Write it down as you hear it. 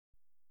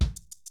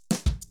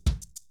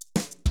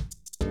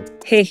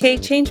Hey,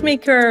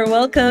 Changemaker.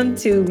 Welcome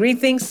to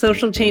Rethink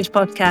Social Change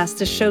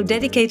Podcast, a show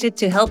dedicated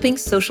to helping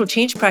social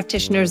change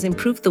practitioners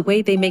improve the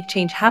way they make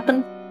change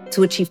happen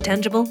to achieve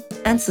tangible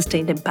and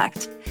sustained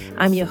impact.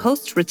 I'm your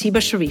host,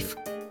 Ratiba Sharif.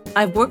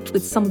 I've worked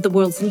with some of the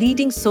world's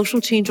leading social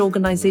change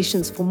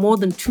organizations for more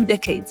than 2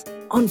 decades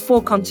on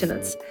 4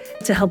 continents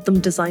to help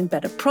them design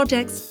better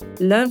projects,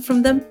 learn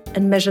from them,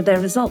 and measure their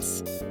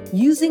results.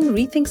 Using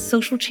Rethink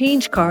Social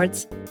Change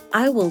cards,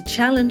 I will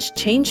challenge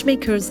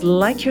changemakers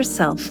like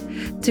yourself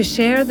to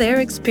share their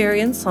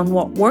experience on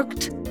what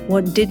worked,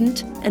 what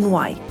didn't, and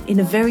why in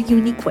a very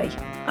unique way.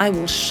 I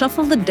will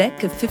shuffle the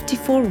deck of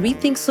 54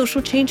 Rethink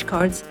Social Change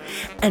cards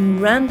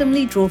and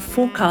randomly draw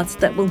 4 cards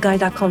that will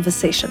guide our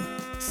conversation.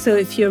 So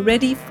if you're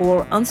ready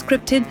for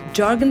unscripted,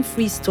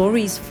 jargon-free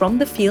stories from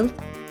the field,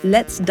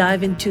 let's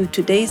dive into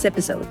today's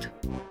episode.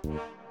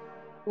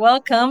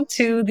 Welcome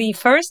to the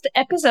first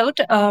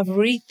episode of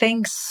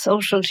Rethink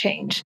Social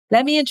Change.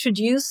 Let me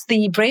introduce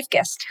the brave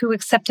guest who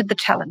accepted the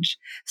challenge.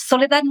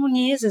 Soledad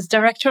Muniz is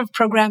Director of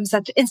Programs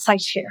at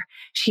InsightShare.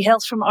 She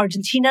hails from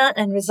Argentina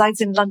and resides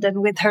in London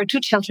with her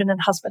 2 children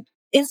and husband.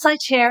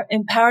 InsightShare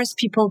empowers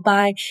people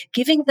by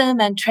giving them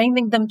and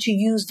training them to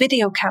use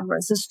video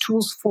cameras as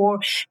tools for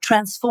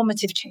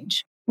transformative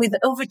change. With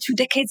over 2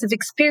 decades of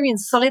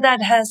experience,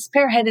 Soledad has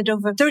spearheaded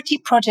over 30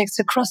 projects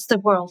across the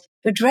world,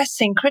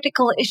 addressing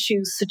critical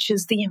issues such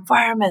as the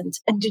environment,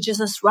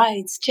 indigenous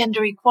rights,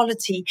 gender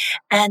equality,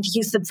 and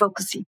youth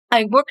advocacy.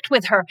 I worked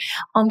with her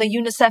on the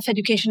UNICEF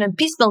Education and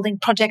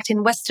Peacebuilding project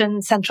in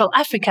Western Central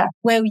Africa,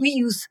 where we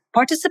use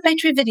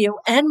participatory video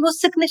and most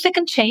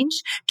significant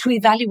change to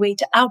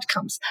evaluate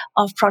outcomes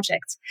of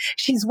projects.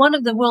 She's one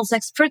of the world's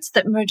experts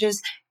that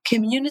merges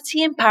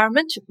community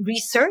empowerment,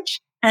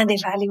 research, and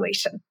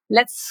evaluation.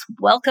 Let's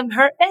welcome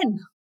her in.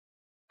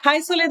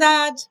 Hi,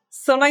 Soledad.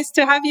 So nice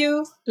to have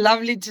you.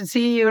 Lovely to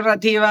see you,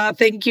 Rativa.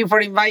 Thank you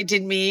for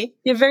inviting me.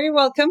 You're very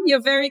welcome.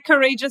 You're very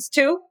courageous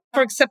too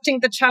for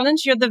accepting the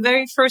challenge. You're the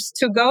very first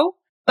to go.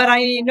 But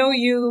I know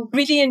you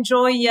really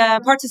enjoy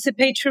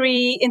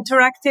participatory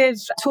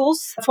interactive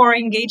tools for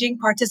engaging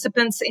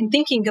participants in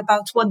thinking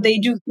about what they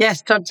do.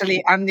 Yes,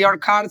 totally. And your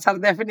cards are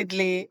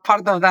definitely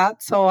part of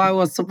that. So I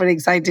was super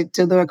excited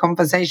to do a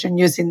conversation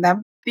using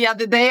them. The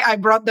other day, I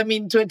brought them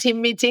into a team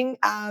meeting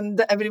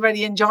and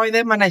everybody enjoyed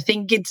them. And I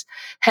think it's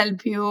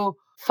helped you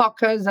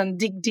focus and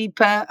dig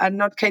deeper and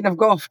not kind of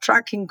go off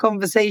track in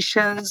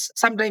conversations,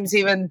 sometimes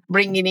even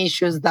bring in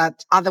issues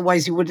that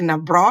otherwise you wouldn't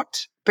have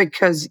brought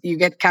because you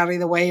get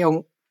carried away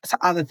on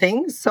other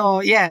things. So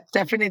yeah,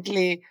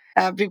 definitely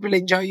people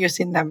enjoy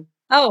using them.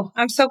 Oh,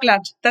 I'm so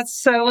glad. That's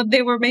what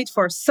they were made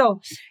for. So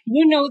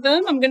you know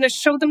them. I'm going to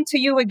show them to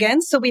you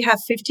again. So we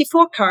have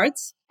 54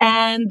 cards.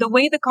 And the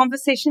way the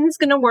conversation is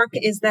going to work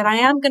is that I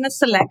am going to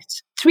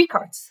select 3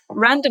 cards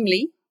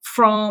randomly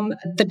from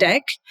the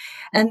deck.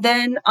 And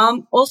then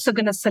I'm also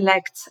going to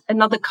select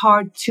another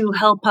card to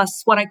help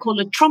us, what I call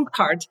a trump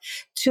card,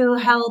 to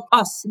help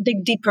us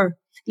dig deeper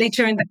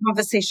later in the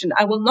conversation.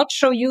 I will not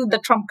show you the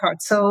trump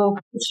card. So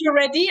if you're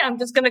ready, I'm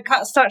just going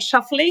to start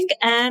shuffling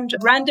and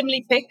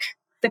randomly pick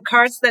the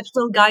cards that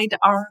will guide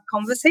our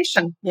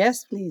conversation.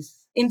 Yes, please.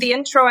 In the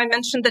intro, I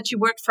mentioned that you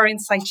worked for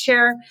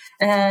InsightShare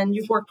and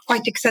you've worked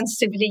quite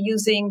extensively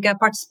using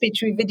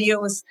participatory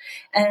videos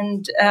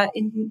and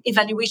in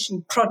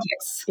evaluation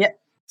projects. Yeah.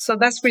 So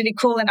that's really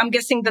cool. And I'm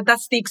guessing that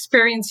that's the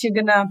experience you're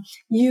going to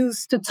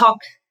use to talk.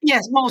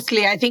 Yes,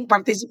 mostly. I think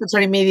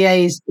participatory media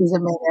is a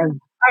matter.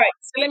 All right.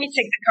 So let me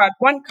take the card.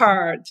 1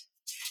 card,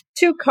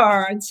 2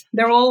 cards.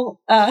 They're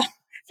all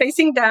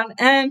facing down,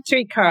 and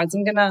 3 cards.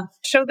 I'm going to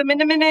show them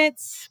in a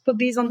minute, put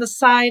these on the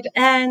side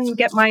and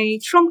get my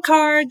trump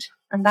card.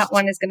 And that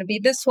one is going to be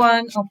this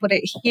one. I'll put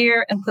it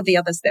here and put the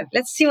others there.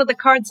 Let's see what the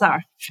cards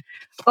are.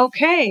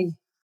 Okay.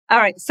 All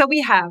right. So we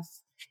have,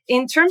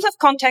 in terms of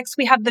context,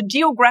 we have the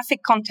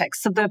geographic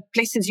context of the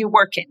places you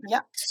work in.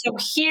 Yeah. So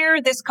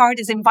here, this card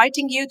is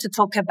inviting you to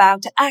talk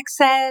about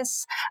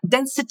access,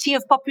 density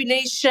of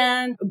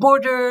population,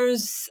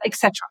 borders,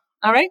 etc.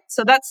 All right.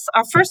 So that's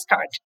our first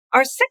card.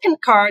 Our second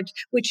card,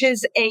 which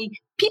is a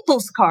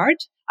people's card,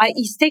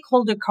 i.e.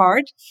 stakeholder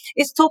card,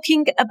 is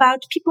talking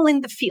about people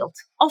in the field,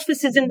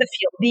 offices in the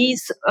field.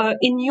 These,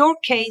 in your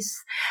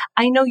case,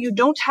 I know you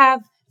don't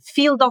have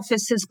field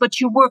offices,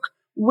 but you work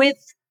with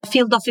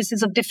field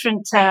offices of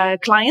different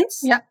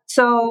clients. Yeah.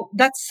 So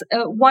that's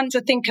one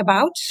to think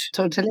about.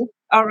 Totally.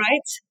 All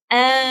right.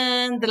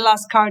 And the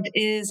last card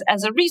is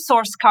as a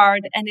resource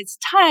card, and it's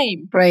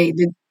time. Right.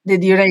 The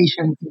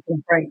duration.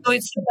 Right. So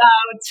it's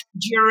about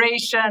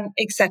duration,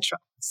 etc.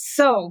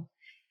 So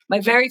my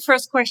very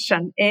first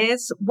question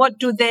is, what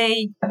do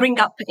they bring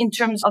up in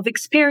terms of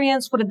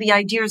experience? What are the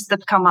ideas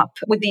that come up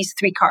with these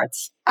 3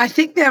 cards? I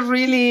think they're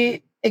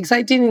really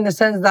exciting in the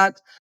sense that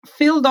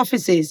field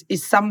offices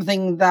is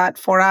something that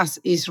for us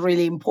is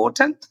really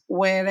important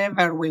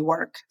wherever we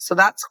work. So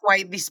that's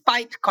why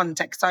despite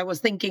context, I was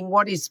thinking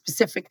what is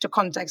specific to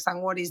context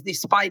and what is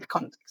despite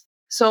context.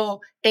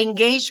 So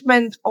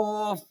engagement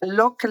of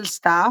local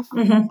staff,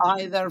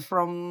 either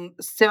from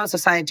civil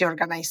society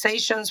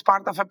organizations,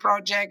 part of a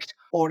project,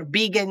 or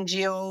big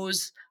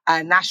NGOs,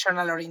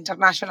 national or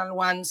international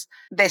ones.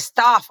 The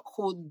staff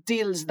who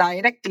deals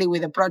directly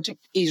with the project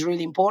is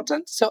really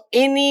important. So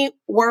any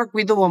work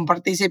we do on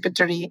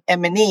participatory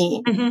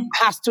M&E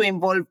has to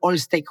involve all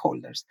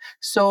stakeholders.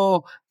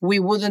 So we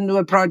wouldn't do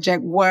a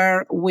project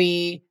where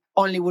we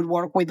only would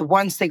work with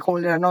one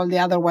stakeholder and all the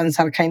other ones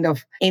are kind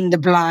of in the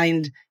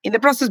blind in the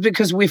process,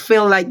 because we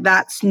feel like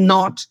that's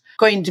not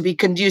going to be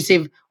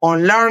conducive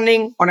on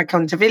learning, on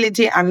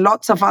accountability, and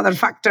lots of other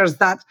factors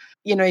that,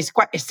 is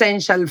quite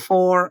essential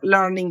for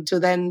learning to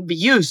then be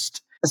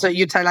used. So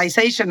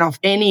utilization of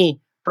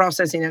any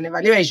process in an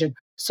evaluation.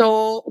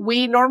 So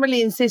we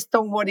normally insist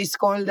on what is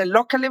called the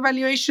local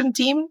evaluation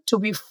team to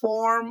be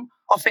formed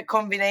of a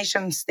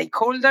combination of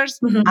stakeholders.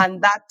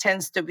 And that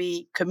tends to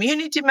be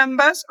community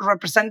members,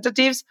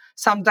 representatives,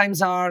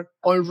 sometimes are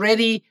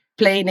already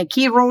playing a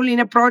key role in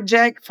a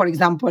project. For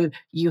example,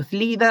 youth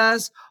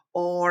leaders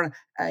or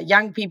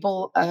young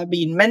people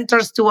being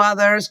mentors to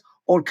others,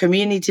 or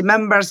community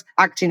members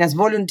acting as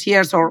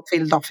volunteers or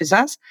field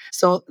officers.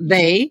 So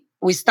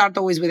we start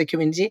always with the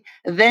community.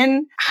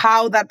 Then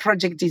how that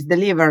project is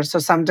delivered. So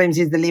sometimes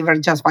it's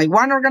delivered just by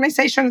one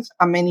organization,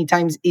 and many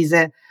times is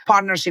a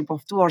partnership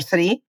of two or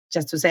three,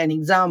 just to say an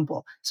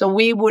example. So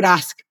we would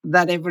ask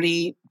that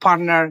every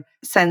partner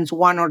sends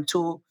one or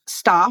two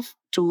staff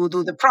to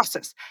do the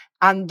process.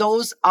 And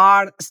those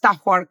are staff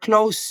who are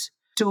close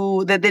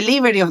to the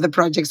delivery of the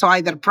project. So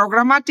either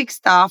programmatic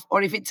staff,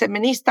 or if it's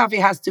M&E staff,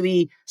 it has to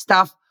be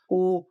staff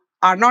who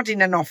are not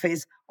in an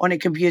office on a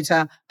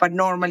computer, but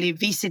normally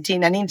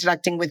visiting and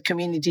interacting with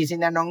communities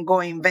in an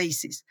ongoing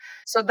basis.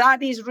 So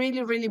that is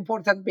really, really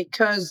important,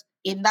 because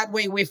in that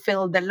way we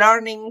feel the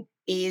learning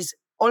is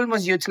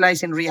almost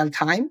utilized in real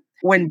time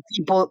when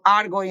people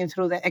are going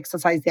through the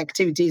exercise, the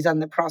activities and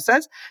the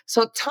process.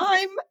 So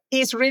time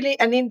is really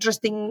an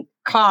interesting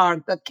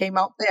card that came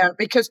out there,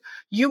 because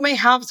you may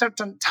have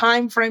certain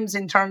time frames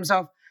in terms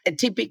of a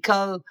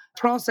typical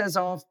process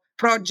of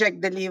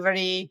project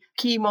delivery,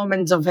 key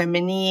moments of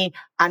M&E,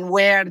 and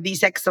where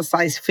this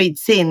exercise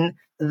fits in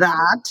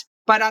that.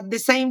 But at the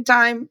same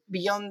time,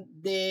 beyond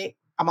the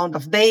amount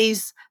of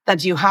days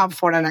that you have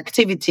for an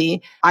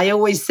activity, I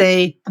always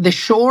say the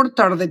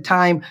shorter the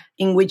time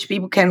in which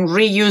people can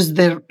reuse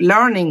their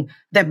learning,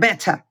 the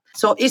better.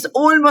 So it's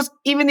almost,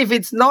 even if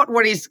it's not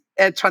what is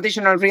a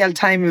traditional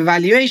real-time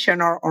evaluation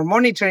or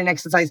monitoring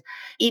exercise,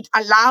 it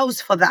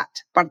allows for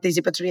that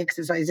participatory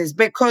exercises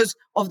because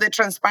of the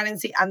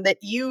transparency and the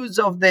use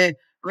of the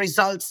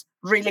results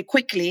really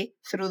quickly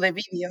through the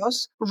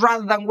videos,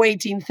 rather than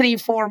waiting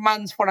 3-4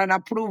 months for an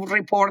approved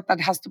report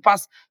that has to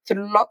pass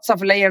through lots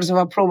of layers of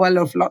approval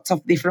of lots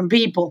of different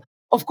people.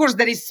 Of course,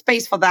 there is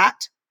space for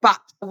that,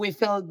 but we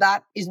feel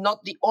that is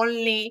not the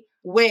only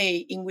way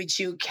in which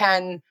you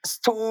can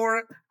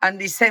store and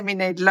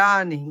disseminate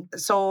learning.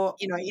 So,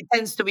 it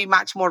tends to be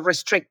much more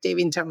restrictive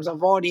in terms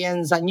of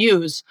audience and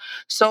use.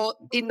 So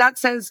in that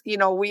sense,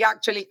 we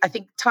actually, I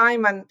think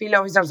time and field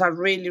officers are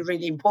really,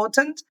 really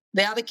important.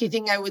 The other key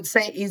thing I would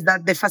say is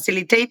that the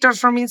facilitators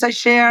from Inside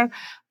Share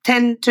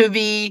tend to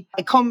be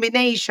a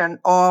combination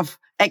of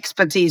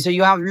expertise. So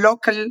you have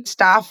local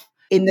staff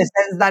in the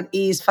sense that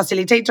is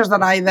facilitators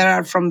that either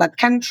are from that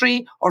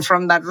country or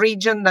from that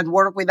region that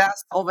work with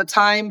us over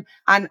time,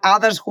 and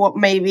others who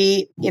may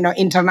be,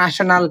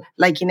 international,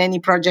 like in any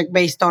project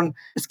based on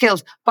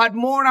skills. But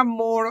more and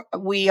more,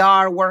 we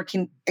are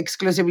working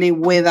exclusively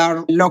with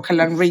our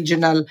local and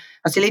regional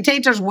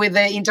facilitators, with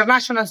the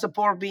international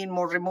support being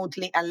more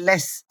remotely and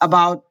less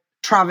about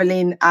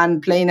traveling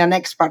and playing an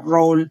expert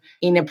role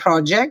in a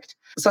project.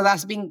 So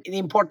that's been an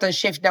important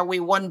shift that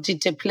we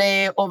wanted to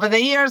play over the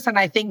years. And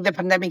I think the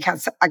pandemic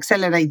has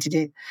accelerated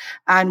it.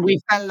 And we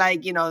felt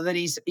like,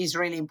 that is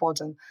really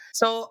important.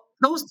 So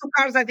those two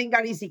cards, I think,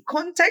 are easy.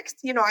 Context,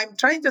 I'm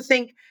trying to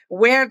think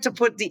where to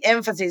put the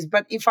emphasis.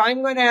 But if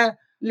I'm going to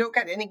look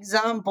at an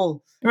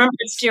example. Remember,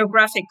 it's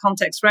geographic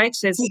context, right?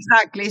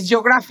 Exactly. It's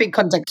geographic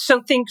context.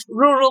 So think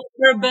rural,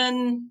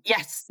 urban.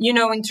 Yes. In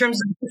terms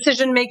of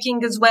decision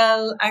making as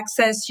well,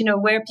 access,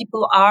 where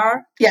people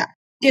are. Yeah.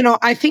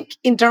 I think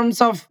in terms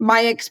of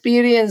my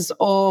experience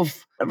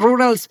of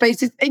rural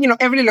spaces,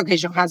 every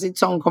location has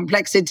its own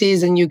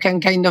complexities and you can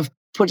kind of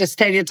put a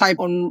stereotype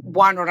on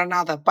one or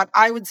another. But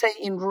I would say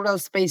in rural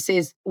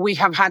spaces, we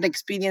have had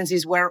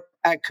experiences where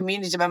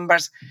community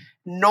members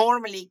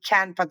normally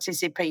can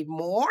participate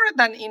more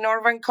than in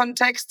urban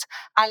context,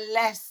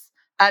 unless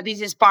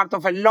this is part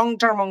of a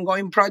long-term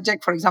ongoing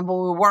project. For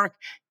example, we work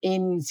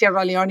in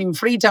Sierra Leone, in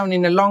Freetown,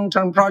 in a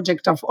long-term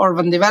project of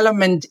urban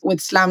development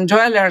with slum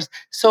dwellers.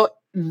 So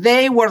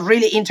they were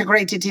really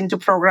integrated into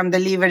program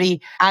delivery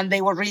and they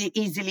were really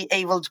easily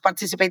able to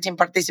participate in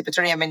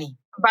participatory M&E.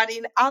 But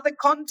in other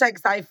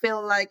contexts, I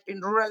feel like in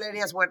rural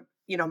areas where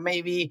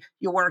maybe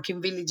you work in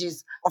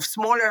villages of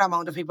smaller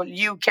amount of people,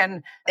 you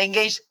can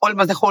engage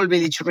almost the whole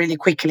village really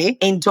quickly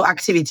into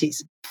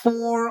activities.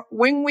 For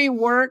when we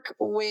work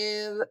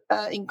with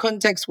in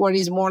context where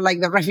it's more like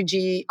the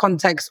refugee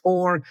context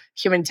or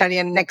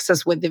humanitarian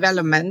nexus with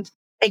development,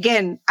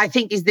 again, I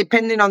think it's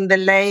depending on the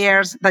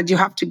layers that you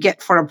have to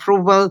get for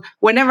approval.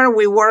 Whenever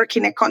we work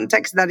in a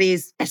context that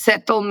is a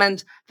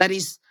settlement that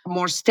is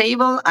more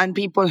stable and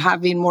people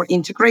have been more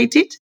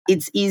integrated,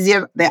 it's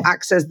easier the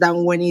access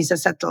than when it's a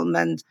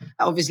settlement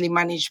obviously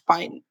managed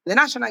by the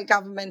national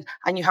government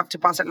and you have to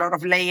pass a lot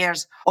of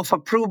layers of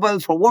approval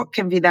for what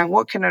can be done,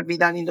 what cannot be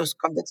done in those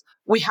contexts.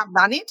 We have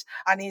done it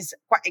and it's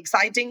quite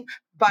exciting,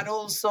 but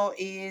also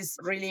is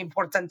really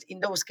important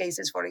in those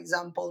cases, for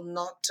example,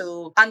 not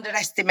to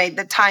underestimate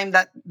the time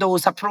that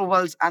those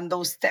approvals and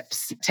those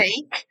steps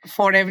take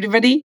for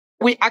everybody.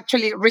 We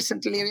actually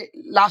recently,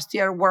 last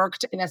year,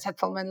 worked in a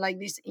settlement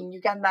like this in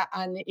Uganda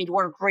and it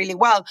worked really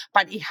well,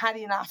 but it had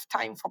enough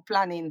time for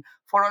planning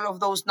for all of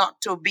those not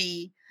to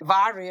be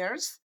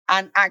barriers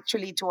and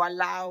actually to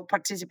allow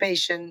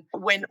participation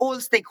when all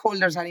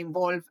stakeholders are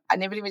involved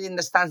and everybody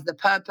understands the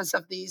purpose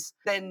of this,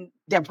 then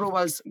the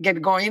approvals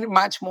get going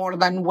much more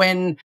than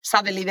when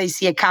suddenly they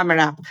see a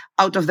camera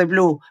out of the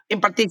blue. In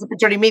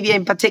participatory media,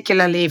 in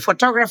particularly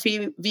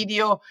photography,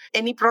 video,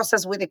 any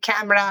process with a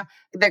camera,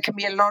 there can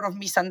be a lot of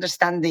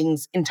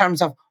misunderstandings in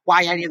terms of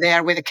why are you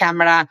there with a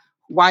camera,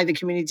 why the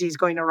community is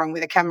going around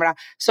with a camera.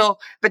 So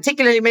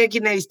particularly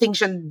making a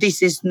distinction,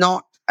 this is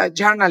not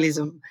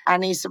journalism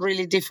and it's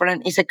really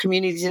different. It's a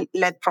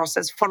community-led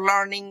process for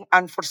learning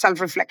and for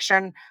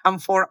self-reflection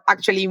and for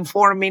actually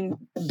informing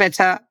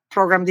better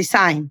program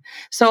design.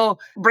 So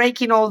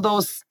breaking all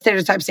those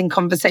stereotypes in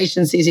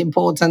conversations is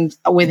important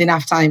with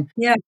enough time.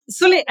 Yeah.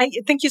 Sule, I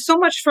thank you so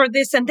much for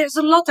this. And there's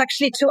a lot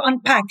actually to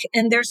unpack.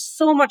 And there's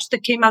so much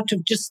that came out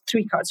of just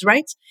three cards,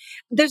 right?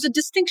 There's a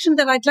distinction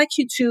that I'd like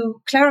you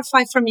to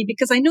clarify for me,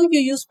 because I know you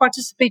use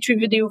participatory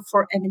video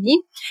for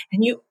M&E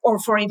and or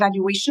for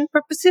evaluation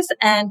purposes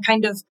and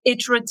kind of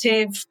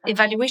iterative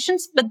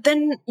evaluations, but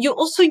then you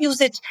also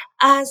use it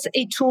as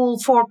a tool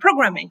for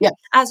programming, Yeah.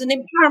 as an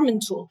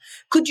empowerment tool.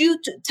 Could you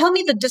tell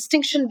me the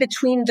distinction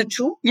between the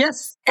two?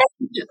 Yes.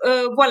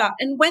 And, voila.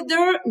 And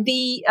whether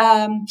the,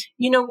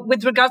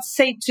 with regards,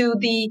 say, to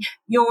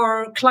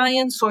your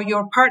clients or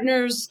your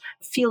partners'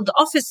 field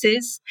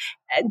offices,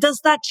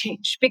 does that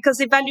change? Because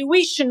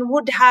evaluation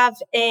would have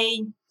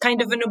a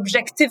kind of an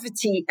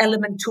objectivity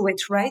element to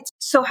it, right?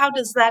 So how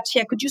does that,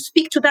 could you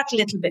speak to that a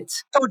little bit?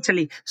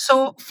 Totally.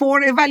 So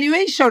for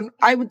evaluation,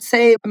 I would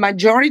say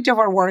majority of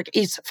our work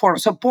is for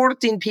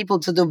supporting people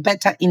to do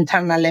better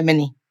internal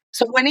M&E.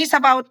 So when it's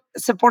about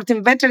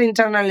supporting better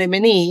internal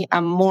M&E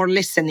and more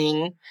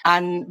listening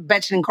and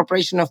better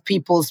incorporation of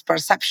people's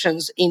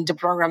perceptions into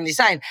program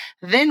design,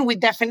 then we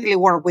definitely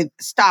work with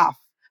staff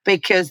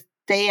because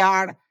they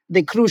are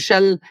the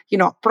crucial,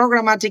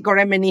 programmatic or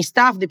M&E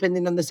staff,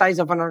 depending on the size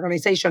of an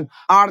organization,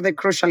 are the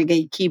crucial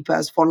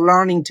gatekeepers for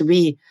learning to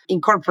be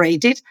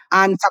incorporated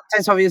and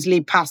sometimes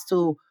obviously pass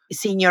to a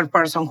senior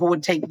person who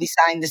would take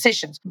design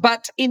decisions.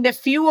 But in the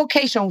few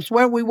occasions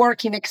where we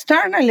work in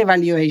external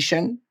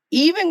evaluation,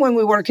 even when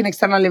we work in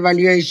external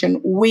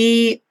evaluation,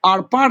 we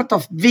are part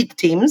of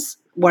victims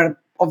where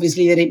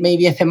obviously there may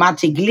be a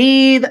thematic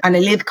lead and a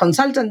lead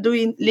consultant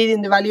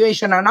leading the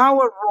evaluation, and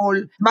our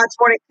role much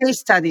more a case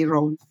study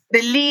role.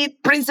 The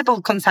lead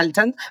principal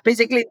consultant,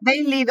 basically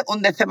they lead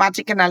on the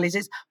thematic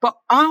analysis, but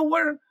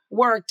our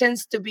work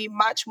tends to be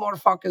much more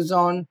focused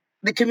on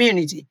the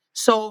community.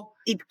 So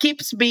it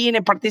keeps being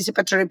a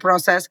participatory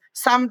process.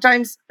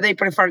 Sometimes they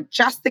prefer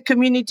just the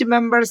community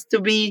members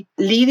to be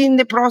leading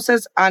the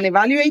process and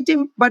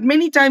evaluating, but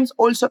many times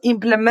also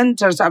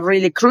implementers are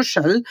really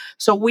crucial.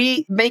 So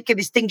we make a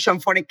distinction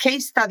for a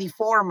case study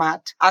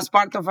format as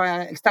part of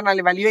an external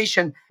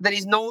evaluation. There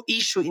is no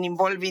issue in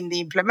involving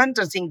the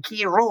implementers in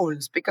key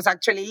roles because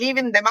actually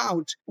leaving them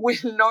out will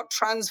not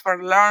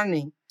transfer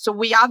learning. So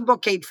we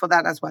advocate for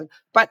that as well.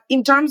 But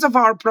in terms of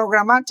our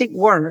programmatic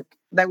work,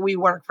 that we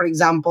work, for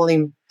example,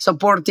 in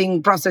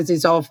supporting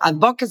processes of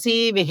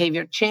advocacy,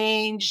 behavior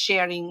change,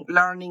 sharing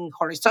learning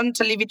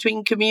horizontally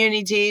between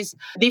communities,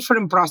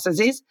 different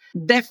processes.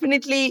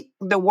 Definitely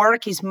the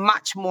work is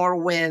much more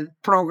with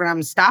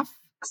program staff.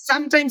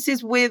 Sometimes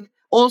it's with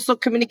also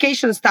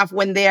communication staff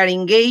when they are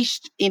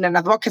engaged in an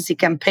advocacy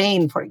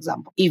campaign, for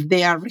example, if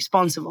they are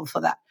responsible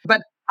for that.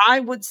 But I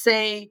would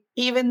say,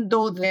 even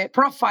though the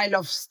profile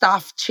of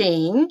staff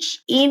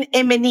change in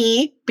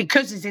M&E,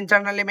 because it's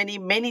internal M&E,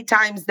 many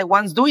times the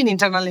ones doing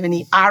internal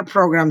M&E are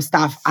program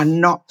staff and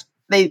not.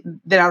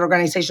 There are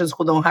organizations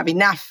who don't have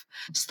enough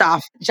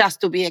staff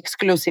just to be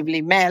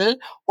exclusively male,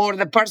 or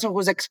the person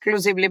who's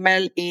exclusively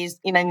male is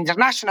in an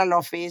international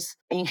office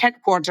in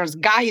headquarters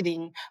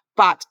guiding,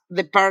 but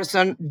the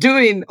person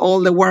doing all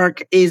the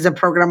work is a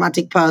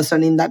programmatic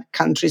person in that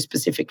country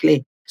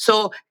specifically.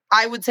 So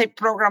I would say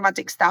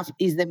programmatic staff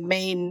is the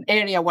main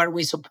area where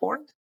we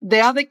support. The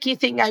other key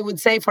thing I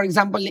would say, for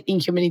example, in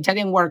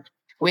humanitarian work,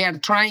 we are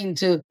trying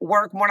to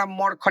work more and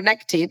more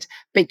connected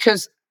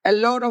because a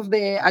lot of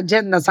the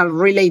agendas are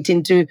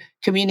relating to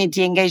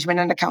community engagement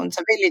and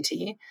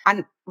accountability.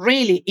 And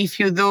really, if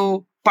you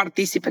do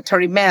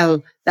participatory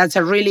mail. That's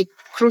a really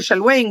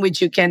crucial way in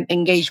which you can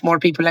engage more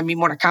people and be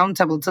more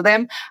accountable to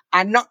them,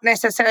 and not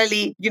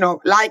necessarily,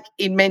 like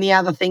in many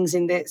other things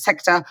in the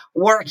sector,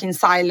 work in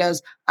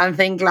silos and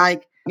think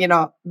like,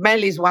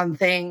 mail is one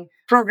thing,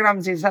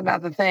 programs is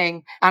another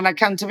thing, and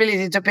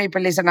accountability to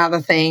people is another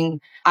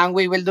thing. And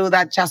we will do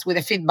that just with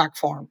a feedback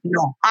form.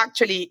 No,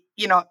 actually,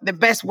 the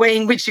best way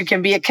in which you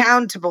can be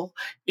accountable,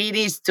 it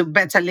is to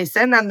better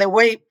listen. And the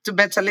way to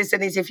better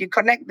listen is if you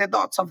connect the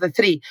dots of the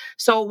three.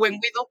 So when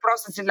we do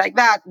processes like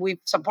that, we've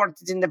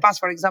supported in the past,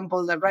 for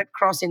example, the Red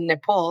Cross in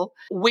Nepal,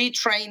 we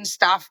train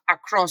staff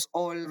across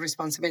all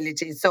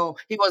responsibilities. So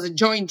it was a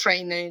joint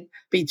training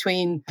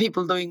between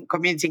people doing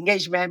community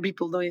engagement,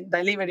 people doing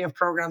delivery of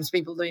programs,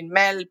 people doing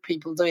mail,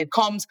 people doing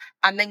comms,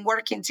 and then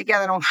working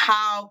together on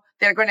how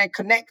they're going to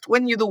connect.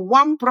 When you do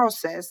one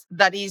process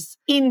that is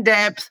in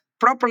depth,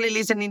 properly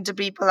listening to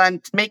people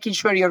and making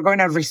sure you're going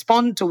to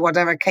respond to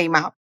whatever came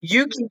up,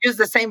 you can use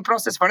the same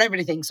process for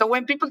everything. So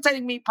when people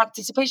telling me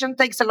participation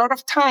takes a lot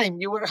of time,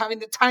 you were having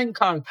the time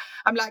card,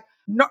 I'm like,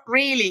 not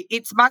really.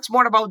 It's much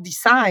more about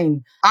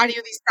design. Are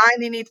you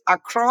designing it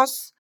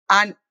across?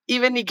 And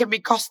even it can be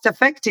cost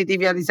effective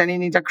if you're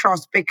designing it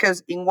across,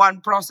 because in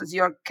one process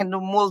you can do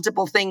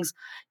multiple things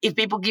if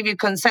people give you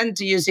consent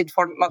to use it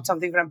for lots of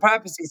different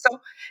purposes.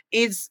 So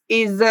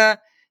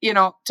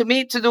to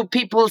me, to do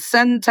people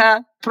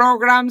center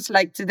programs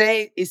like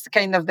today is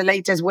kind of the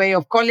latest way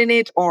of calling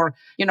it, or,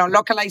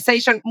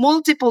 localization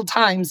multiple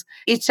times.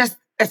 It's just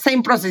the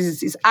same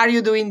process. Is are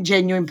you doing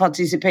genuine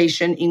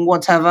participation in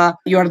whatever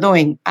you are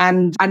doing,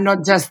 and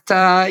not just,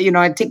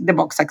 a tick the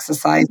box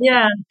exercise.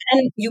 Yeah.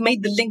 And you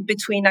made the link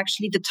between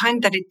actually the time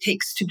that it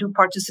takes to do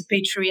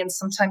participatory, and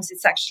sometimes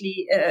it's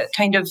actually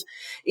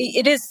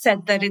it is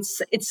said that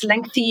it's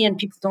lengthy and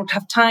people don't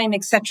have time,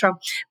 etc.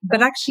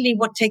 But actually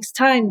what takes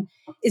time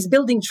is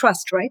building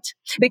trust, right?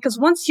 Because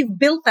once you've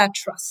built that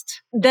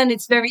trust, then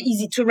it's very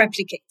easy to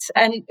replicate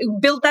and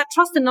build that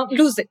trust and not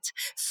lose it.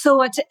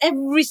 So at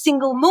every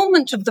single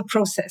moment of the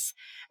process,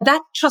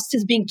 that trust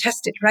is being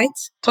tested, right?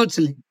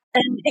 Totally.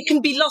 And it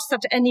can be lost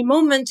at any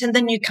moment, and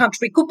then you can't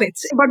recoup it.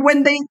 But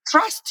when they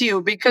trust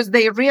you because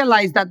they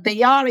realize that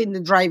they are in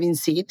the driving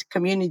seat,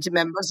 community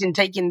members in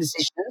taking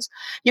decisions,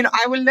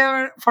 I will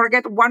never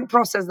forget one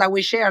process that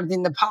we shared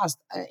in the past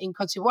in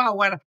Cote d'Ivoire,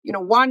 where,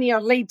 1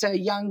 year later,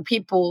 young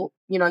people,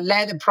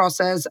 led a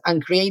process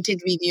and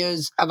created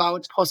videos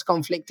about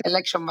post-conflict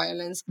election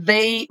violence.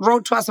 They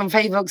wrote to us on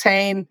Facebook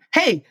saying,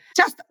 hey,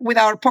 just with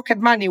our pocket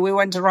money, we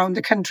went around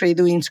the country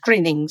doing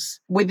screenings.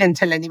 We didn't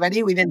tell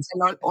anybody. We didn't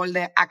tell all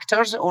the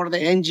actors or the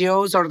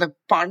NGOs or the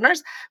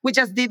partners. We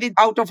just did it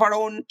out of our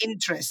own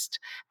interest.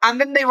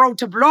 And then they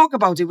wrote a blog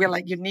about it. We're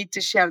like, you need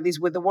to share this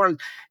with the world.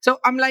 So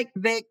I'm like,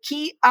 the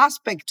key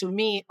aspect to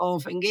me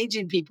of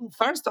engaging people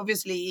first,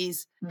 obviously,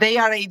 is they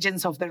are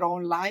agents of their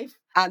own life.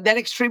 They're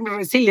extremely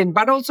resilient,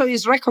 but also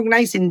is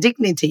recognizing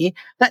dignity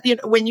that,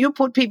 when you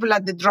put people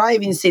at the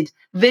driving seat,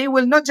 they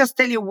will not just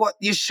tell you what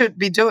you should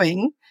be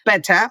doing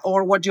better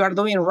or what you are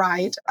doing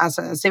right as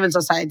a civil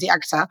society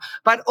actor,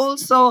 but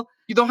also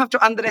you don't have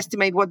to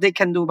underestimate what they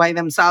can do by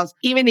themselves,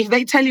 even if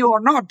they tell you or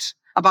not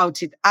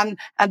about it. And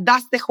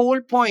that's the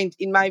whole point,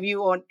 in my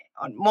view, on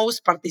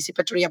most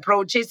participatory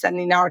approaches, and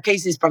in our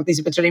case, is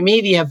participatory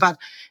media, but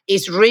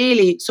it's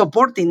really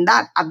supporting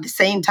that at the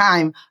same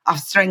time of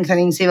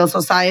strengthening civil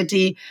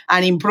society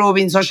and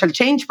improving social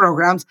change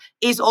programs,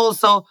 is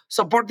also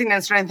supporting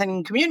and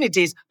strengthening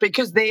communities,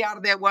 because they are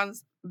the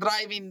ones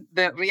driving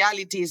the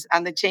realities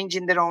and the change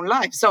in their own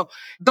lives. So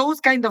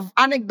those kind of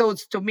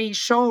anecdotes to me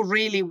show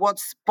really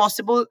what's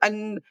possible.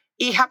 And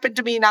it happened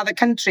to me in other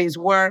countries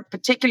where,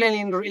 particularly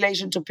in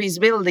relation to peace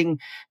building,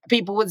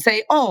 people would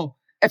say, oh,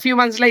 a few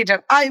months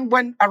later, I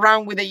went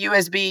around with a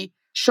USB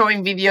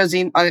showing videos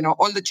in, I don't know,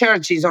 all the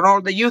churches or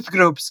all the youth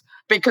groups,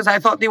 because I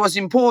thought it was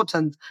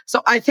important.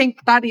 So I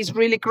think that is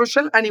really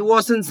crucial. And it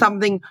wasn't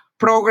something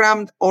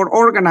programmed or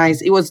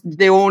organized. It was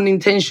the own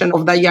intention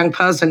of that young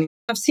person.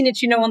 I've seen it,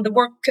 on the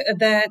work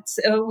that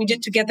we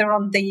did together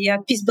on the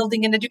peace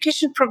building and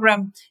education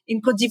program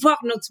in Côte d'Ivoire,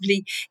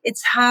 notably.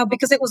 It's how,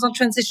 because it was on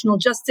transitional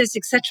justice,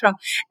 etc.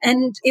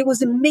 And it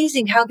was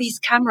amazing how these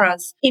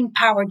cameras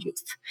empowered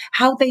youth,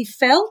 how they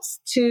felt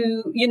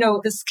to,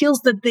 the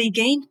skills that they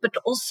gained, but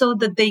also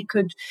that they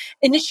could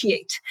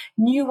initiate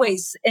new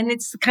ways. And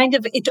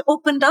it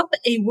opened up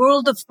a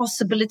world of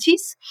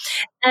possibilities.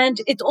 And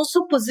it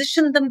also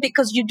positioned them,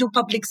 because you do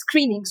public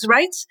screenings,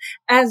 right?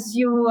 As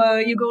you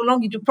go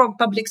along, you do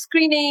public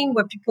screening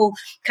where people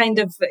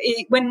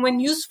when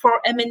used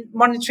for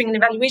monitoring and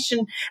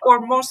evaluation, or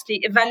mostly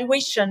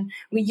evaluation,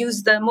 we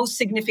use the most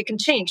significant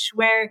change,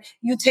 where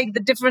you take the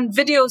different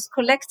videos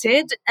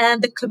collected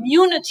and the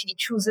community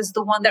chooses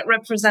the one that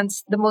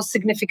represents the most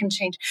significant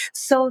change.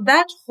 So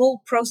that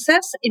whole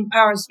process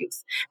empowers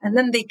youth, and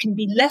then they can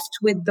be left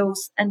with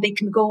those, and they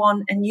can go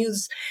on and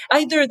use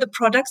either the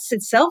products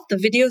itself, the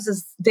videos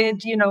as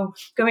did,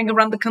 going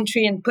around the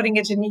country and putting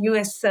it in a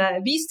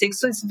USB stick.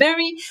 So it's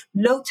very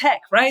low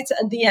tech, right?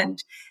 At the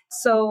end.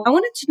 So I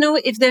wanted to know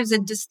if there's a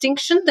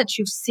distinction that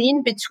you've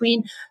seen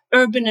between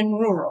urban and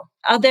rural.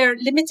 Are there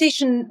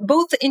limitations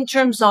both in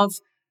terms of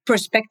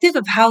perspective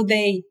of how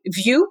they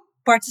view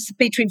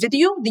participatory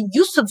video, the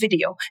use of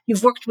video?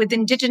 You've worked with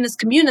indigenous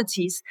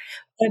communities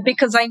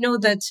because I know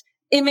that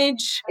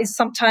image is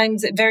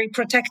sometimes very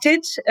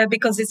protected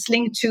because it's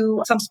linked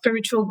to some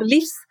spiritual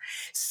beliefs.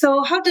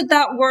 So how did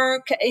that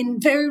work in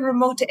very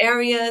remote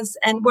areas,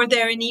 and were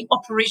there any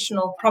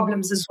operational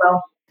problems as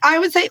well? I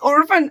would say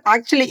urban,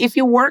 actually, if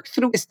you work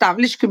through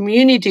established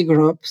community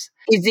groups,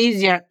 it's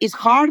easier. It's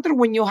harder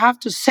when you have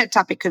to set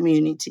up a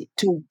community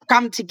to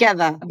come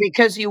together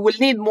because you will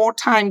need more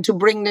time to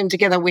bring them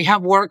together. We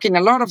have work in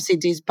a lot of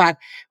cities, but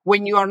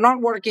when you are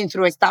not working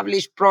through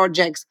established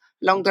projects,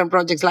 long-term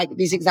projects like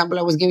this example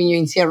I was giving you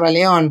in Sierra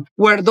Leone,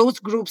 where those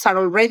groups are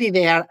already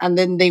there and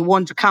then they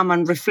want to come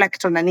and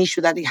reflect on an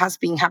issue that it has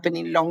been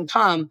happening long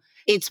term,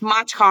 it's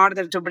much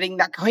harder to bring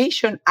that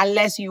cohesion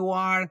unless you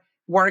are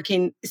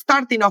working,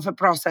 starting off a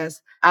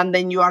process, and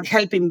then you are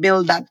helping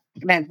build that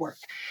network.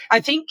 I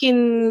think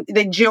in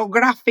the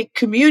geographic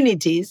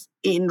communities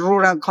in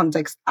rural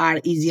contexts are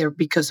easier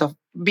because of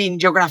being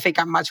geographic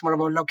and much more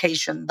about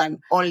location than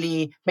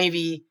only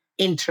maybe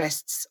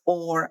interests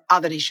or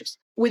other issues.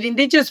 With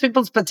indigenous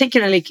peoples,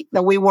 particularly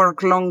that we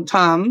work long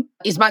term,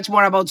 is much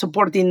more about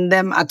supporting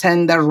them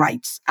attain their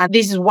rights. And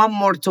this is one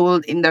more tool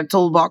in their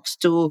toolbox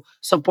to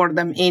support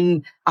them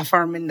in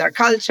affirming their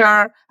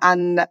culture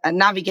and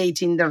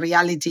navigating the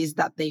realities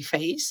that they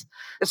face.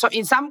 So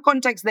in some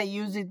contexts, they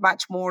use it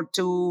much more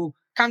to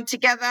come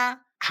together,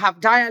 have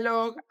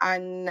dialogue,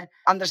 and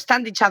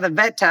understand each other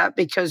better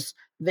because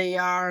they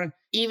are,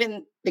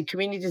 even the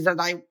communities that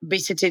I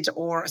visited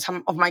or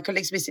some of my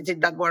colleagues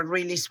visited that were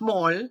really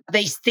small,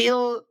 they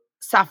still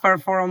suffer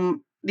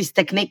from this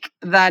technique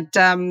that,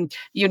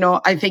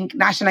 I think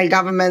national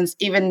governments,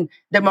 even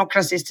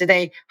democracies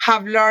today,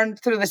 have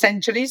learned through the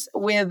centuries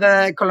with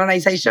the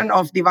colonization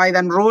of divide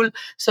and rule.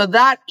 So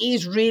that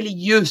is really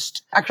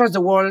used across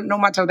the world, no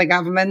matter the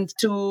government,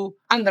 to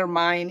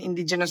undermine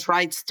indigenous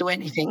rights to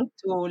anything,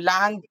 to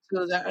land,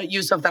 to the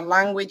use of the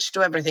language,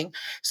 to everything.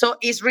 So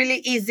it's really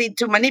easy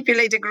to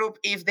manipulate a group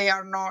if they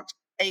are not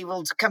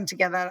able to come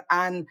together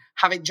and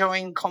have a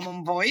joint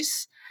common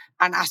voice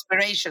and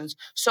aspirations.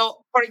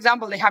 So, for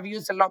example, they have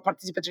used a lot of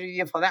participatory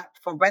video for that,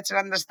 for better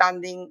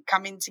understanding,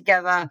 coming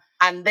together.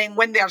 And then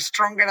when they are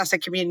stronger as a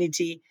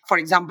community, for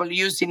example,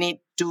 using it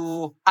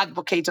to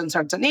advocate on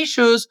certain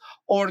issues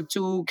or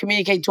to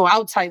communicate to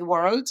outside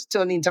world,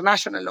 to an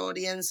international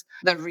audience,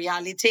 the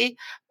reality,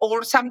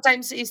 or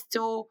sometimes is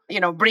to,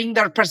 bring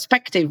their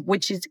perspective,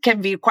 which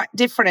can be quite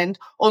different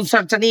on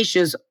certain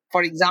issues.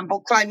 For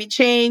example, climate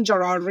change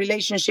or our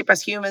relationship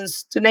as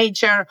humans to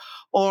nature.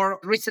 Or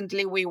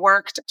recently we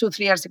worked 2-3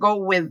 years ago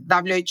with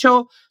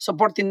WHO,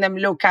 supporting them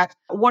look at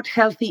what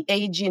healthy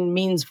aging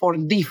means for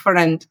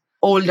different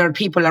older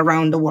people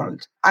around the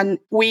world. And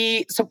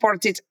we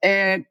supported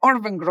an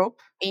urban group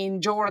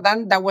in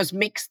Jordan that was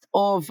mixed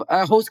of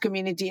a host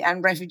community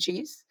and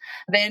refugees,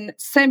 then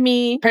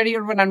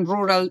semi-peri-urban and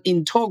rural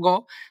in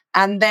Togo,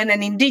 and then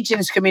an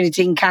indigenous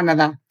community in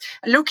Canada,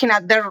 looking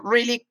at their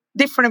really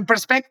different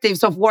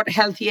perspectives of what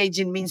healthy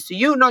aging means to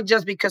you, not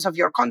just because of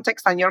your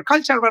context and your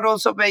culture, but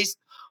also based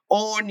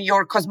on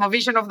your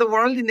cosmovision of the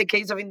world, in the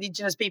case of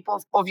indigenous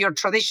peoples, of your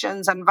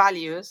traditions and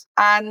values,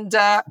 and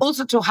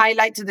also to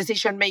highlight to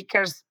decision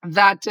makers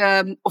that,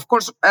 of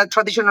course,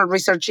 traditional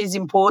research is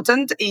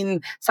important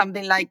in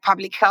something like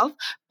public health,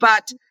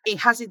 but it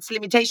has its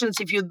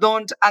limitations if you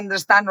don't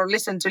understand or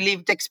listen to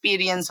lived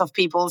experience of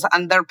peoples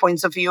and their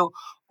points of view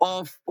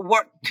of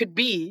what could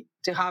be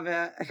to have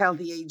a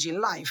healthy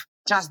aging life,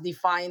 just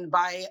defined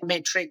by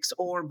metrics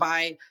or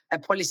by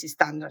policy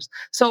standards.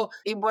 So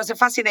it was a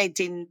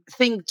fascinating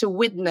thing to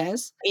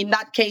witness, in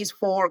that case,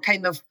 for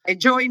kind of a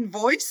joint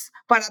voice,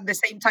 but at the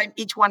same time,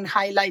 each one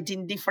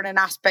highlighting different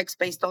aspects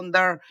based on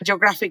their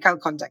geographical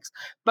context.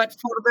 But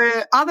for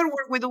the other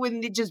work we do with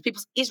indigenous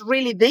peoples, is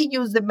really they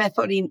use the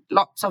method in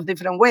lots of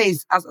different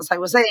ways. As I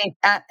was saying,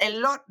 a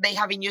lot they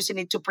have been using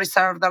it to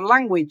preserve their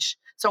language.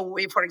 So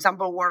we, for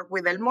example, work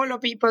with El Molo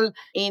people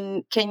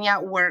in Kenya,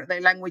 where the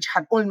language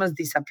had almost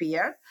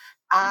disappeared.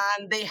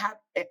 And they had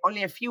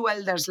only a few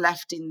elders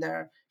left in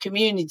their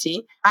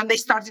community. And they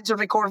started to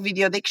record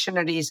video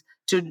dictionaries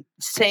to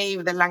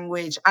save the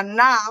language. And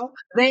now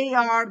they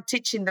are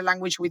teaching the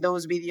language with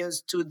those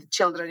videos to the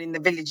children in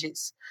the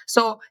villages.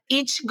 So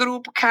each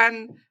group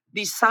can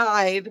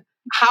decide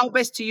how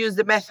best to use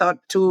the method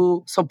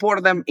to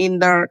support them in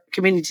their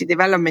community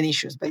development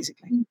issues,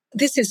 basically.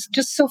 This is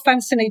just so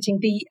fascinating.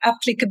 The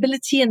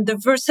applicability and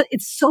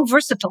it's so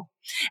versatile.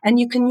 And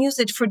you can use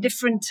it for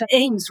different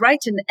aims,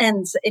 right? And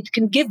ends. It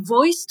can give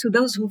voice to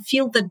those who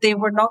feel that they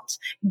were not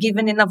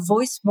given enough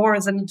voice, more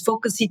as an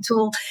advocacy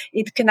tool.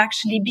 It can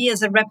actually be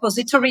as a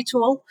repository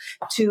tool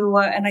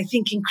and I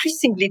think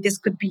increasingly this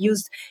could be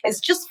used. It's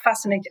just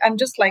fascinating. I'm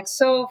just like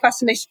so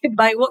fascinated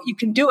by what you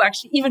can do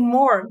actually even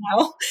more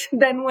now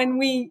than when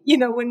we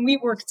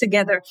work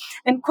together.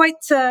 And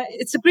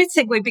it's a great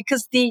segue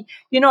because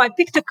I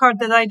picked a card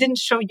that I didn't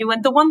show you,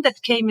 and the one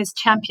that came is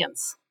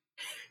champions.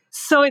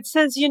 So it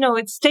says,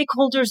 it's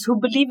stakeholders who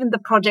believe in the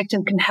project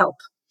and can help.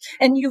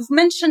 And you've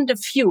mentioned a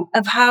few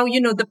of how,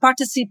 the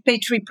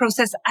participatory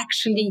process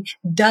actually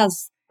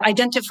does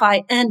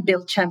identify and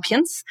build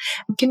champions.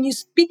 Can you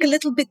speak a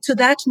little bit to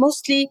that,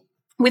 mostly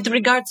with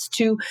regards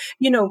to,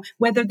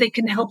 whether they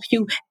can help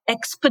you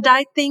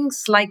expedite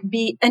things, like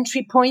be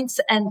entry points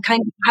and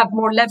kind of have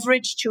more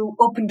leverage to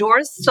open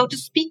doors, so to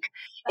speak?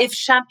 If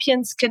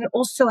champions can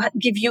also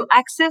give you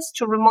access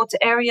to remote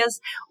areas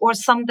or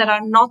some that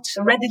are not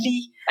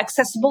readily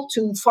accessible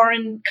to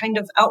foreign kind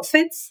of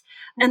outfits.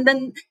 And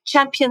then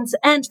champions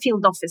and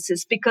field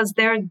offices, because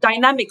there are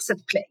dynamics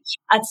at play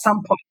at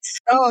some point.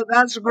 Oh,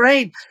 that's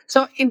great.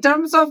 So, in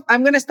terms of,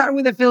 I'm going to start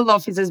with the field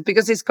offices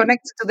because it's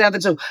connected to the other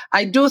two.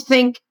 I do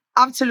think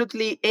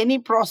absolutely any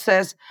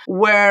process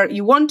where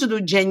you want to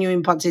do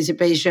genuine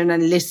participation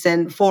and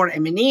listen for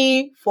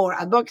M&E, for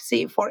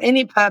advocacy, for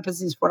any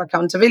purposes, for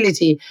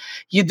accountability,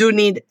 you do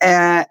need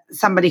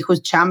somebody who's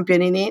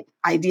championing it,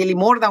 ideally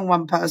more than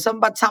one person,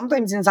 but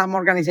sometimes in some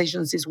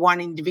organizations it's one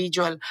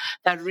individual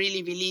that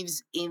really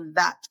believes in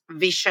that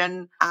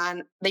vision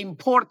and the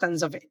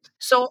importance of it.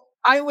 So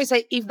I always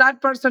say if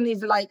that person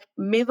is like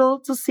middle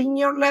to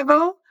senior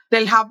level,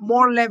 they'll have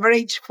more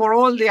leverage for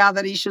all the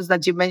other issues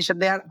that you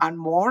mentioned there and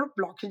more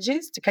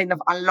blockages to kind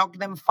of unlock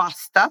them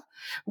faster.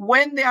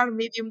 When they are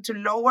medium to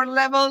lower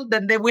level,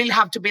 then they will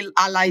have to build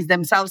allies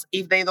themselves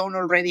if they don't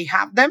already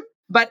have them.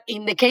 But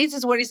in the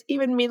cases where it's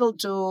even middle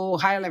to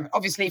higher level,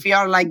 obviously, if you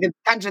are like the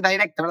country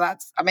director,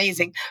 that's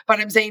amazing. But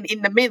I'm saying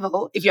in the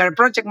middle, if you're a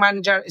project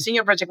manager, a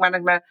senior project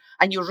manager,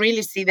 and you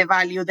really see the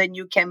value, then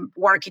you can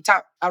work it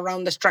out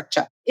around the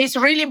structure. It's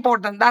really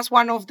important. That's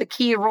one of the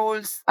key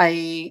roles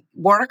I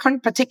work on,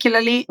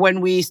 particularly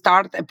when we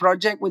start a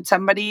project with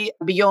somebody,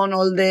 beyond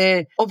all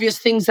the obvious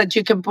things that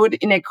you can put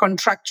in a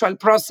contractual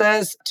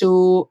process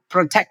to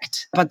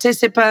protect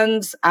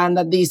participants and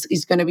that this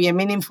is going to be a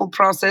meaningful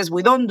process.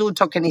 We don't do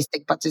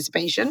tokenistic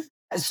participation.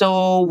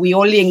 So we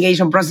only engage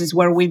on processes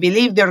where we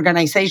believe the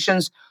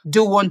organizations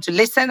do want to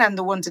listen and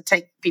do want to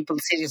take people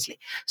seriously.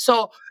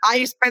 So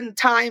I spend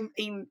time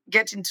in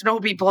getting to know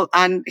people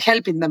and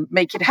helping them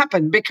make it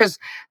happen because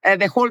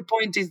the whole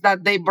point is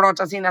that they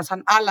brought us in as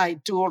an ally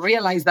to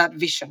realize that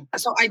vision.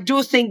 So I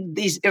do think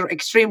these are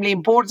extremely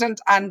important,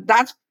 and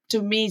that's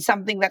to me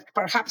something that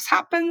perhaps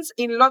happens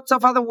in lots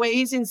of other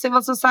ways in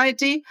civil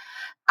society.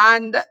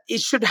 And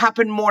it should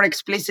happen more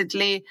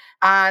explicitly.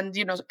 And,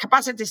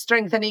 capacity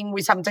strengthening,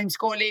 we sometimes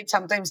call it,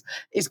 sometimes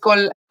it's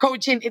called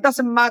coaching. It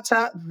doesn't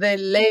matter the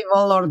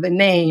label or the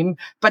name,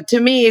 but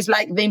to me, it's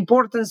like the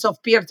importance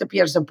of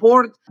peer-to-peer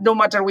support, no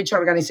matter which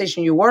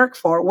organization you work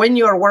for, when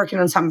you are working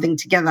on something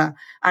together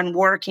and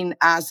working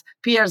as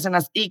peers and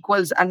as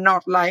equals and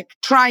not like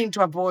trying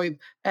to avoid,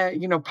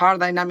 power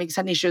dynamics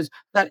and issues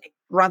that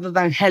rather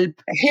than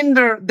help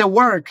hinder the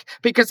work.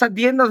 Because at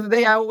the end of the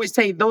day, I always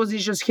say those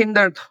issues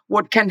hinder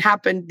what can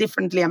happen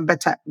differently and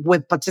better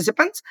with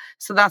participants.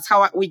 So that's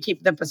how we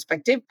keep the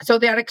perspective. So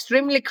they are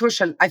extremely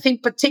crucial. I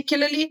think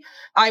particularly,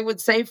 I would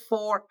say,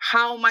 for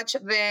how much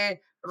the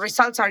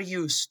results are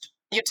used.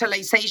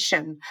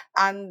 Utilization.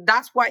 And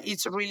that's why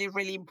it's really,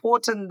 really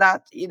important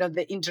that,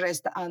 the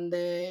interest and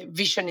the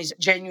vision is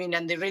genuine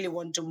and they really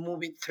want to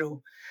move it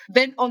through.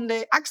 Then on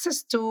the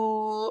access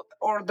to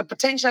or the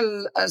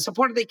potential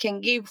support they can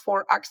give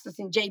for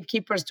accessing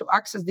gatekeepers to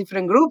access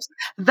different groups,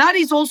 that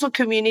is also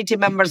community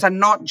members and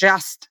not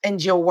just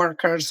NGO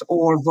workers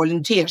or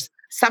volunteers.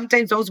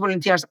 Sometimes those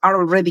volunteers are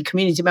already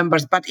community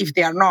members, but if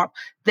they are not,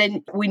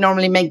 then we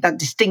normally make that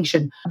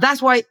distinction.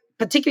 That's why,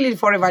 particularly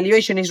for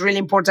evaluation, is really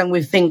important,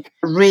 we think,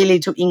 really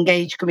to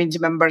engage community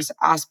members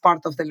as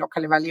part of the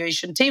local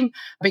evaluation team,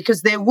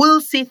 because they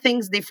will see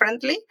things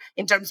differently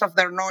in terms of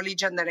their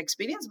knowledge and their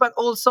experience, but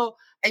also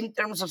in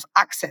terms of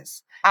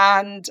access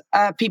and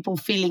people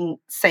feeling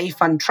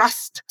safe and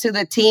trust to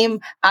the team,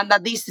 and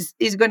that this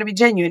is going to be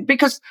genuine.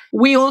 Because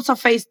we also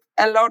face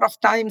a lot of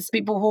times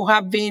people who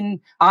have been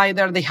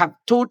either they have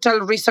total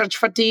research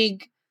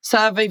fatigue,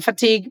 survey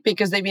fatigue,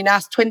 because they've been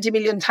asked 20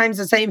 million times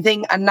the same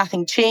thing and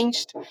nothing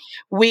changed.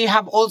 We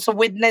have also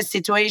witnessed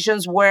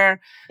situations where,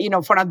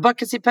 for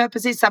advocacy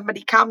purposes,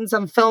 somebody comes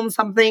and films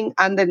something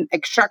and then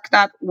extract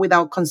that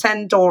without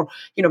consent, or,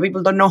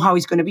 people don't know how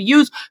it's going to be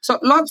used. So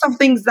lots of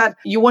things that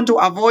you want to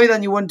avoid,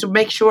 and you want to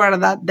make sure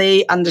that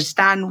they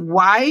understand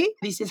why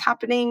this is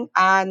happening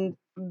and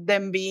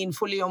them being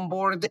fully on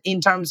board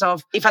in terms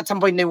of if at some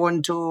point they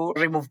want to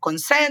remove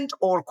consent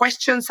or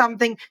question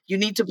something, you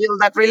need to build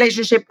that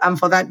relationship. And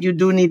for that, you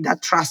do need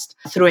that trust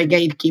through a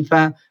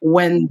gatekeeper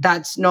when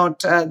that's not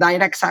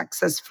direct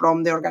access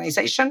from the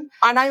organization.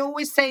 And I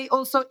always say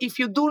also, if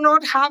you do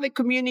not have a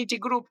community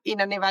group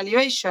in an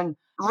evaluation,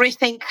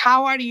 rethink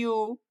how are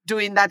you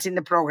doing that in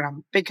the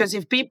program, because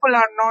if people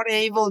are not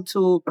able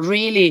to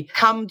really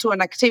come to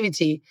an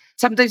activity,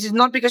 sometimes it's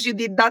not because you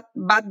did that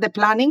bad the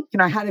planning.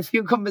 I had a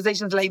few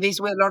conversations like this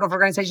with a lot of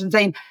organizations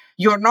saying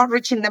you're not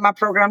reaching them at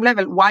program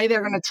level, why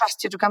they're going to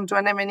trust you to come to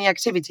an M&E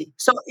activity.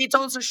 So it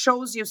also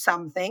shows you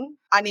something,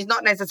 and it's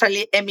not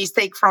necessarily a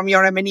mistake from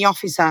your M&E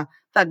officer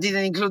that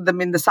didn't include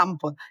them in the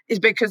sample. It's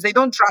because they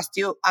don't trust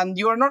you and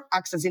you are not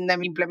accessing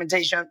them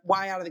implementation.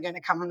 Why are they going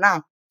to come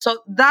now? So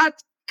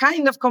that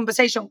kind of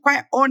conversation,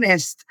 quite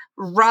honest,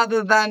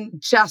 rather than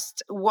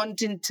just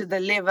wanting to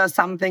deliver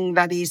something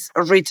that is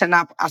written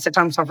up as a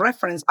terms of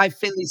reference, I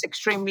feel is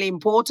extremely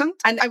important.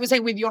 And I would say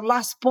with your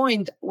last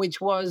point, which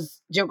was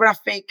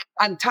geographic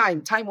and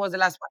time was the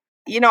last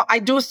one. I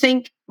do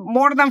think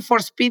more than for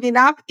speeding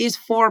up is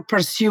for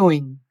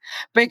pursuing,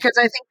 because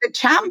I think the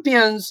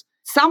champions,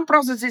 some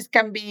processes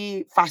can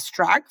be fast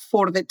track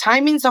for the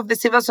timings of the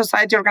civil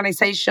society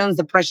organizations,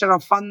 the pressure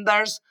of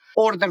funders,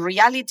 or the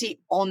reality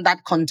on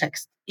that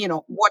context.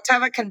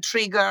 Whatever can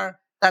trigger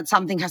that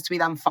something has to be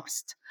done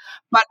fast.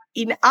 But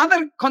in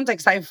other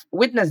contexts, I've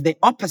witnessed the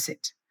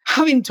opposite,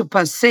 having to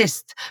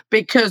persist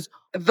because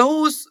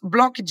those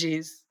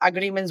blockages,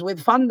 agreements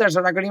with funders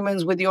or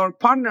agreements with your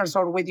partners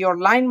or with your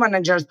line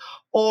managers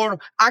or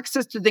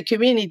access to the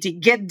community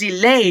get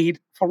delayed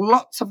for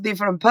lots of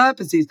different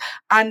purposes,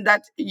 and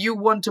that you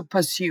want to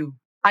pursue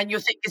and you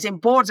think it's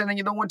important and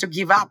you don't want to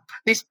give up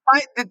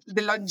despite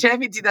the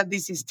longevity that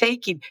this is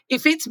taking.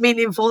 If it's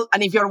meaningful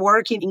and if you're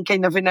working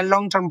in a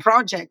long-term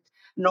project,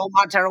 no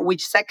matter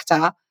which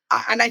sector,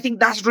 and I think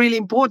that's really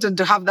important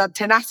to have that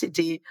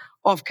tenacity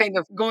of kind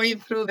of going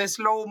through the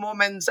slow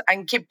moments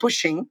and keep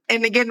pushing.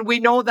 And again, we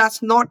know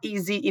that's not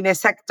easy in a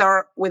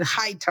sector with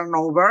high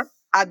turnover.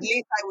 At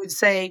least I would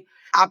say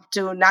up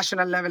to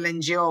national level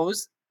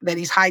NGOs, there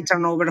is high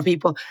turnover of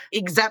people,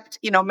 except,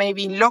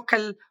 maybe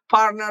local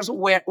partners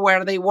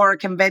where they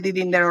work embedded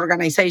in their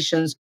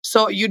organizations.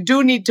 So you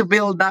do need to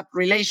build that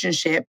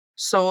relationship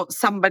so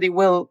somebody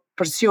will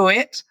pursue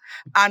it.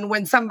 And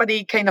when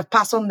somebody kind of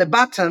pass on the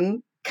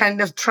button,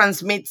 kind of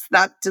transmits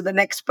that to the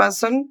next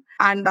person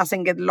and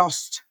doesn't get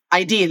lost.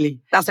 Ideally,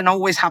 doesn't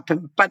always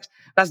happen, but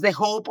that's the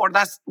hope, or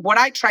that's what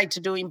I try to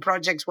do in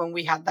projects when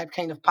we had that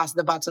kind of pass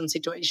the button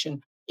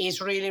situation.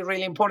 It's really,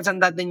 really important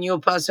that the new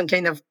person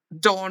kind of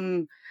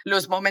don't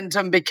lose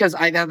momentum because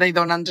either they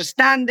don't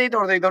understand it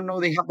or they don't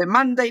know they have the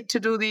mandate to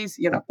do this.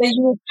 That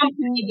you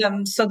accompany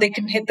them so they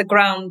can hit the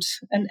ground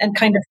and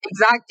kind of.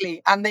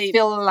 Exactly. And they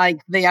feel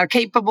like they are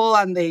capable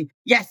and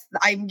yes,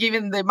 I'm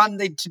given the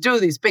mandate to do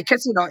this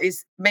because,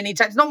 it's many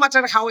times, no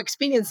matter how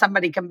experienced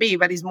somebody can be,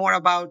 but it's more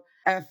about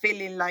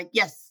feeling like,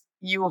 yes,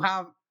 you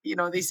have,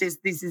 this is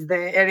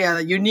the area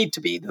that you need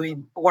to be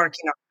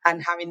working on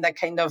and having that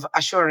kind of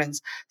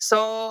assurance.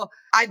 So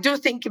I do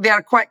think they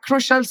are quite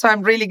crucial. So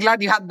I'm really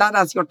glad you had that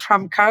as your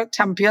trump card,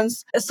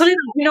 champions. So,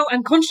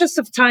 I'm conscious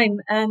of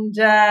time and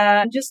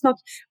just not,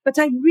 but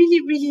I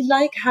really, really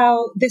like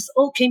how this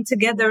all came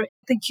together.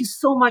 Thank you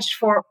so much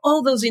for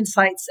all those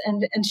insights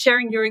and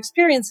sharing your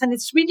experience. And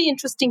it's really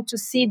interesting to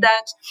see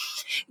that,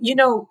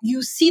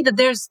 you see that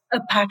there's a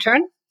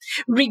pattern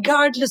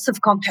regardless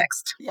of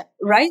context,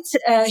 right?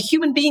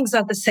 Human beings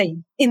are the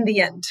same in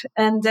the end.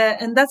 And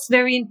that's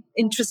very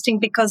interesting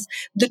because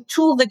the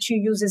tool that you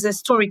use is a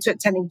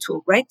storytelling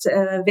tool, right?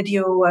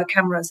 Video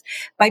cameras.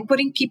 By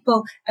putting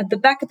people at the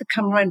back of the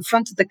camera, in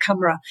front of the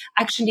camera,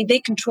 actually they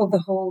control the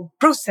whole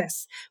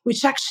process,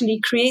 which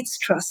actually creates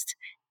trust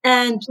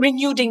and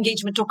renewed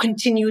engagement or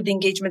continued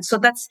engagement. So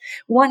that's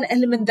one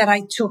element that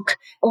I took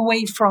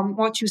away from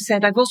what you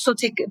said. I've also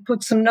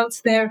put some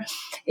notes there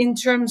in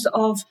terms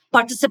of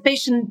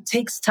participation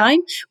takes time,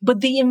 but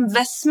the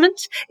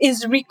investment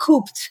is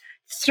recouped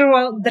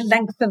throughout the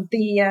length of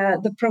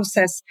the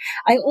process.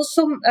 I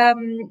also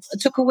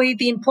took away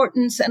the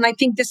importance, and I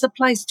think this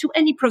applies to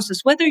any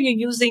process, whether you're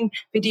using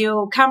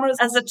video cameras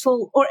as a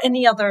tool or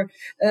any other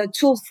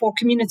tool for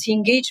community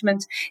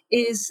engagement,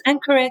 is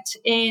anchor it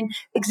in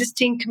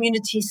existing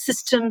community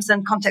systems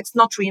and context,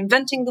 not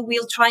reinventing the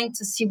wheel, trying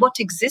to see what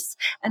exists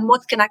and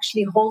what can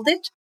actually hold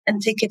it and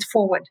take it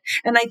forward.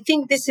 And I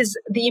think this is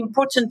the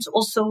important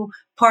also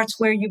part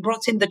where you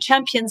brought in the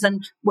champions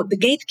and what the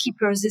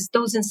gatekeepers is.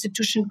 Those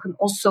institutions can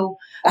also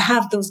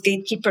have those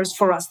gatekeepers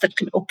for us that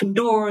can open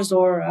doors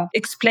or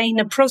explain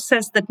a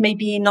process that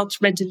maybe not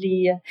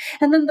readily.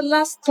 And then the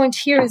last point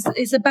here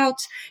is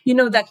about,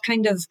 that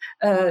kind of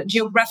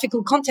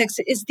geographical context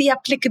is the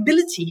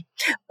applicability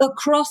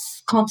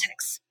across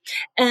contexts.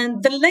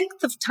 And the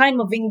length of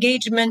time of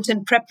engagement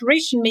and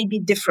preparation may be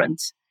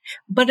different.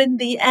 But in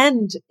the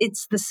end,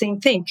 it's the same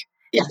thing.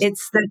 Yes.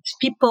 It's that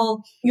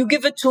you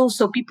give a tool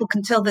so people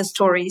can tell their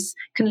stories,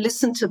 can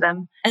listen to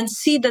them and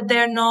see that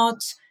they're not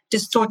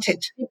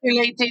distorted,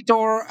 manipulated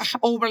or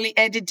overly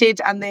edited,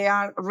 and they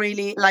are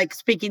really like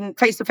speaking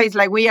face to face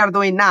like we are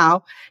doing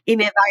now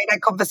in a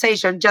direct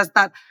conversation, just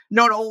that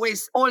not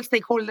always all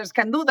stakeholders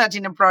can do that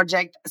in a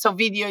project. So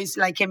video is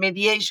like a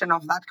mediation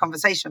of that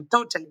conversation.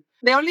 Totally.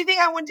 The only thing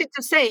I wanted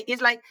to say is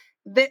like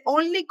the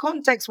only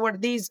context where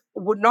these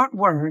would not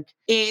work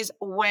is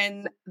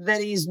when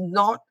there is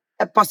not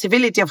a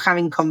possibility of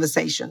having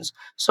conversations.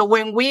 So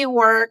when we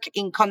work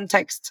in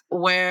context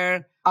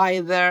where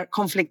either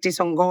conflict is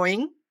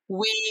ongoing,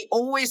 we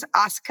always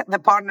ask the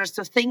partners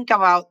to think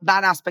about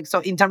that aspect. So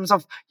in terms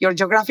of your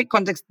geographic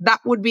context, that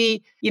would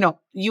be,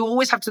 you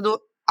always have to do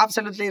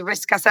absolutely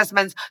risk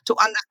assessments to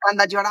understand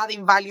that you're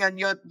adding value and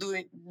you're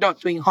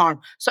not doing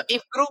harm. So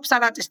if groups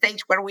are at a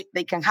stage where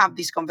they can have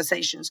these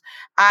conversations,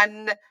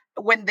 and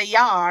when they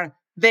are,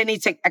 then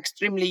it's an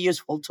extremely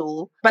useful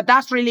tool. But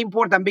that's really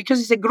important because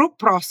it's a group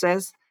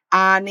process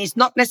and it's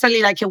not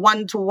necessarily like a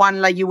one-to-one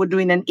like you would do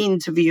in an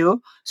interview.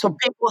 So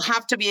people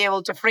have to be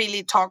able to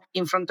freely talk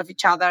in front of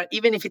each other,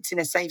 even if it's in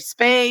a safe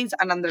space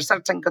and under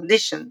certain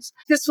conditions.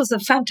 This was a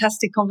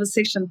fantastic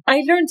conversation.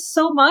 I learned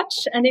so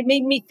much, and it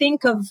made me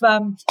think of,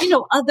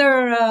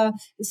 other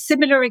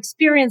similar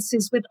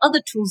experiences with other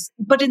tools,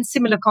 but in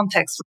similar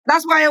contexts.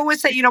 That's why I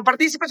always say,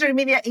 participatory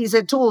media is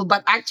a tool,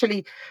 but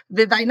actually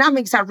the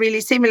dynamics are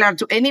really similar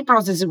to any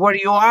process where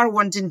you are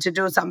wanting to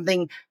do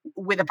something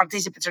with a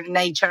participatory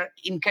nature.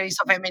 In case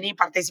of M&E,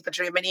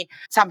 participatory M&E,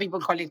 some people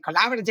call it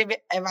collaborative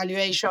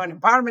evaluation,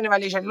 empowerment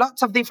evaluation,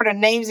 lots of different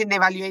names in the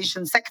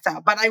evaluation sector.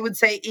 But I would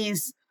say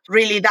is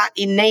really that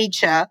in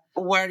nature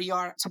where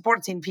you're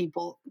supporting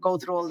people go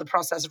through all the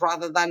process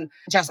rather than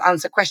just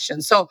answer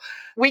questions. So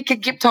we can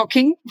keep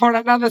talking for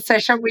another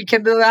session. We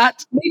can do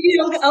that.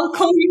 Maybe I'll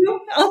call you.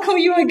 I'll call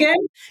you again.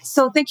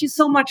 So thank you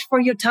so much for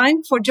your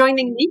time, for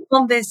joining me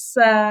on this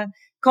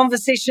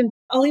conversation.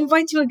 I'll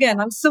invite you again.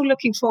 I'm so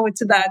looking forward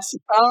to that.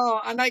 Oh,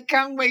 and I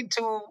can't wait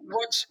to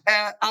watch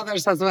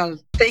others as well.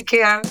 Take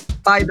care.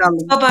 Bye,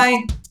 darling.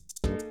 Bye-bye.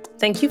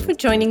 Thank you for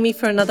joining me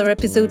for another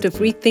episode of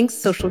Rethink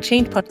Social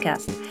Change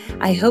podcast.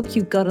 I hope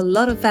you got a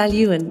lot of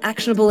value and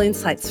actionable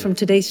insights from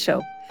today's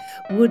show.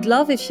 Would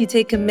love if you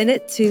take a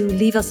minute to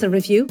leave us a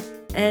review.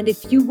 And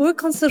if you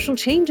work on social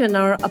change and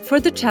are up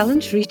for the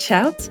challenge, reach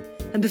out.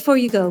 And before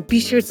you go, be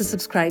sure to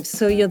subscribe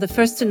so you're the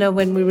first to know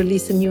when we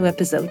release a new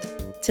episode.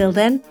 Till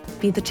then,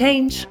 be the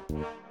change.